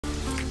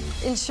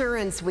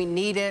Insurance, we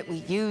need it, we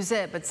use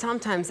it, but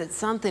sometimes it's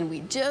something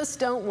we just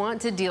don't want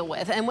to deal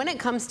with. And when it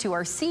comes to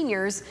our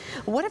seniors,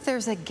 what if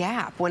there's a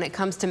gap when it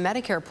comes to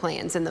Medicare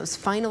plans and those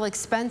final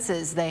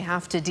expenses they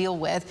have to deal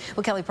with?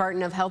 Well, Kelly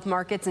Parton of Health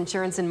Markets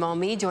Insurance in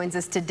Maumee joins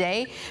us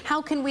today.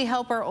 How can we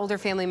help our older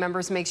family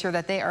members make sure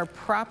that they are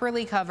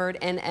properly covered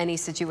in any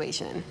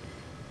situation?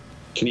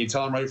 Can you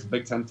tell I'm ready for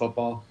Big Ten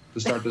football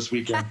to start this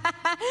weekend?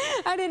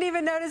 I didn't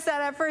even notice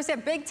that at first. Yeah,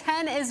 Big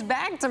Ten is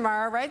back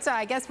tomorrow, right? So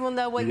I guess we'll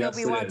know what you'll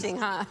be watching,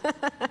 huh?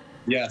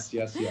 Yes.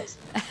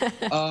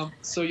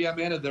 So yeah,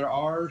 Amanda, there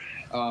are,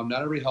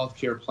 not every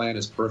healthcare plan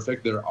is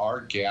perfect. There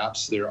are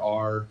gaps. There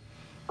are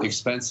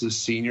expenses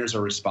seniors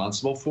are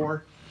responsible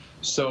for.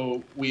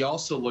 So we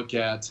also look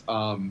at,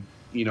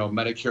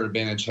 Medicare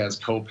Advantage has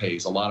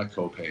copays, a lot of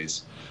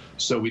copays.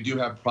 So we do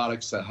have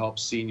products that help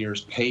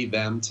seniors pay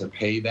them to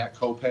pay that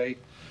copay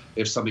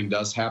if something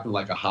does happen,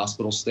 like a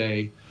hospital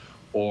stay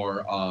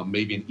or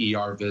maybe an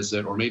ER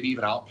visit or maybe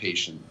even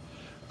outpatient.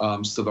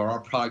 So there are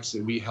products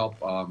that we help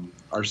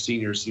our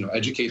seniors,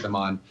 educate them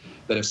on,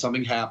 that if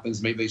something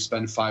happens, maybe they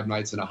spend 5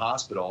 nights in a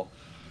hospital,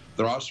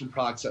 there are some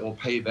products that will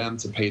pay them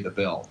to pay the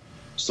bill.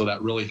 So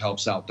that really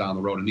helps out down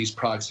the road. And these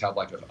products have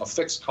like a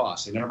fixed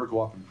cost. They never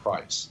go up in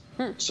price.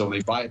 So when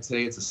they buy it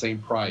today, it's the same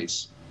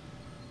price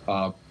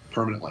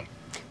permanently.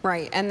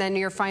 Right, and then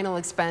your final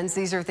expense,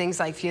 these are things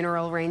like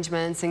funeral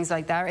arrangements, things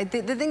like that, right?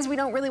 The things we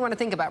don't really want to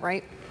think about,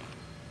 right?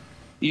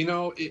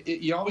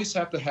 You always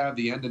have to have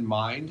the end in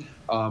mind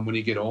when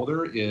you get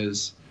older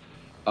is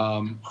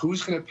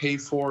who's going to pay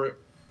for it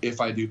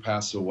if I do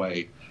pass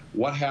away?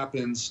 What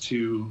happens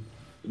to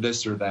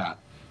this or that?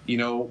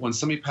 When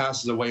somebody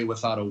passes away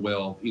without a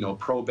will,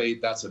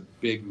 probate, that's a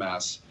big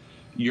mess.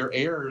 Your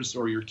heirs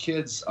or your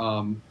kids,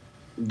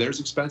 there's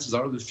expenses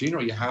out of the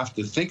funeral you have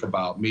to think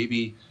about,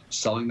 maybe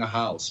selling the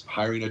house,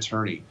 hiring an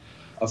attorney.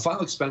 A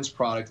final expense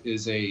product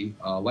is a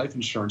life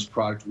insurance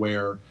product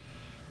where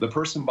the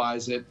person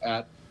buys it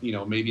at,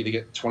 maybe they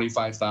get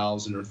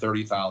 $25,000 or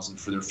 $30,000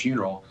 for their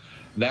funeral.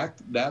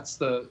 That's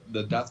the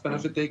death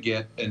benefit they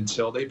get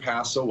until they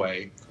pass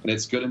away, and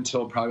it's good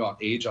until probably about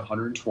age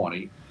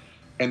 120,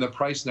 and the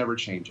price never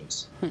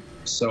changes.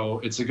 So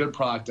it's a good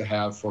product to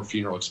have for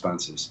funeral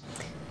expenses.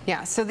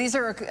 Yeah, so these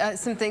are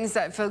some things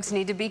that folks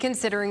need to be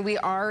considering. We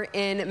are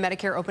in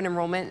Medicare open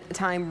enrollment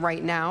time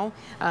right now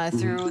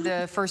through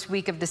the first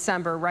week of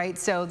December, right?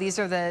 So this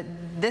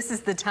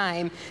is the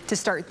time to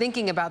start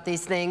thinking about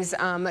these things.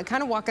 Kind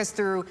of walk us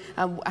through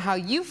how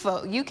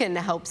you can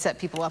help set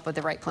people up with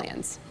the right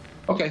plans.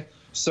 Okay,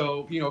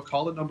 so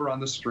call the number on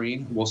the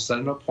screen. We'll set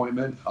an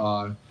appointment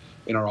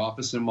in our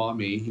office in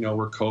Maumee.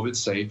 We're COVID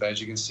safe. As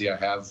you can see, I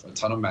have a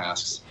ton of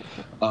masks.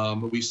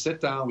 We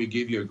sit down, we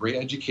give you a great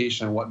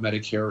education on what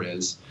Medicare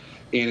is.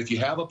 And if you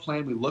have a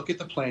plan, we look at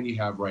the plan you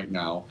have right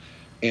now.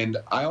 And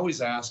I always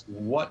ask,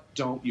 what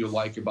don't you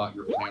like about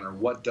your plan, or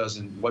what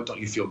don't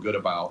you feel good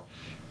about?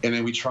 And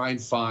then we try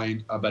and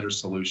find a better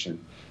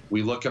solution.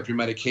 We look up your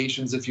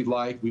medications if you'd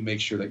like. We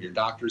make sure that your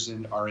doctors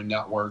are in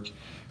network,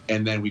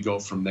 and then we go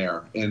from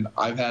there. And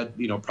I've had,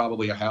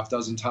 probably a half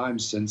dozen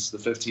times since the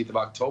 15th of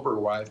October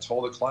where I've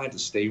told a client to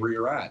stay where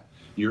you're at.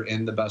 You're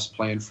in the best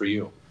plan for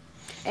you.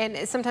 And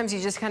sometimes you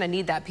just kind of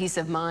need that peace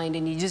of mind,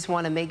 and you just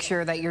want to make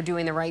sure that you're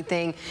doing the right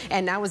thing.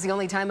 And now is the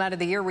only time out of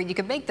the year where you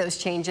can make those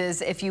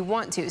changes if you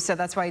want to. So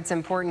that's why it's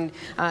important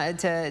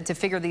to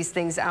figure these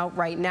things out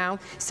right now.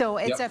 So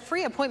it's a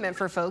free appointment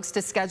for folks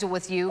to schedule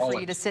with you, for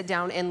you to sit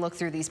down and look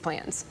through these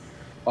plans.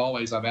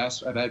 Always. I've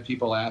had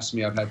people ask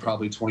me, I've had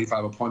probably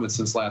 25 appointments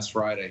since last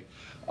Friday.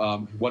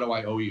 What do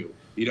I owe you?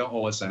 You don't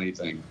owe us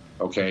anything,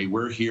 okay?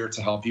 We're here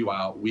to help you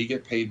out. We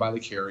get paid by the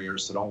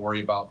carriers, so don't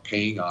worry about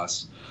paying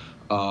us.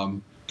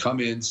 Come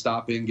in,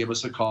 stop in, give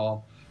us a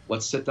call.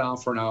 Let's sit down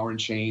for an hour and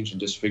change and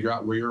just figure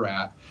out where you're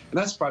at. And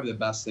that's probably the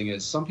best thing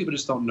is some people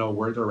just don't know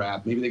where they're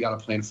at. Maybe they got a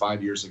plan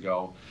 5 years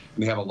ago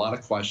and they have a lot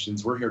of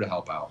questions. We're here to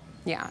help out.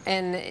 Yeah,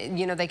 and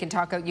they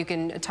can you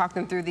can talk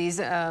them through these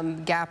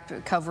gap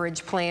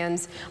coverage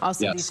plans,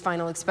 also these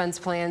final expense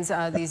plans,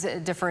 these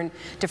different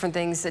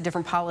things,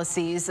 different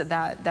policies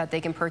that they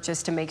can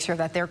purchase to make sure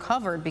that they're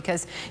covered,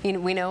 because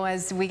we know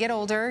as we get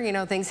older,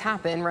 things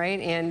happen,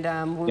 right?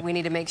 And we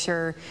need to make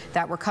sure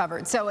that we're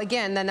covered. So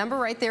again, the number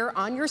right there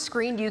on your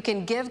screen, you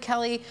can give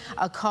Kelly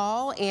a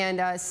call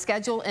and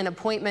schedule an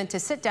appointment to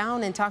sit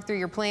down and talk through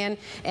your plan.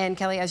 And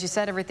Kelly, as you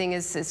said, everything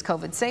is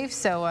COVID safe,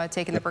 so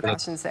taking the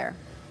precautions there.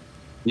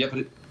 Yep.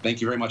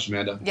 Thank you very much,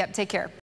 Amanda. Yep. Take care.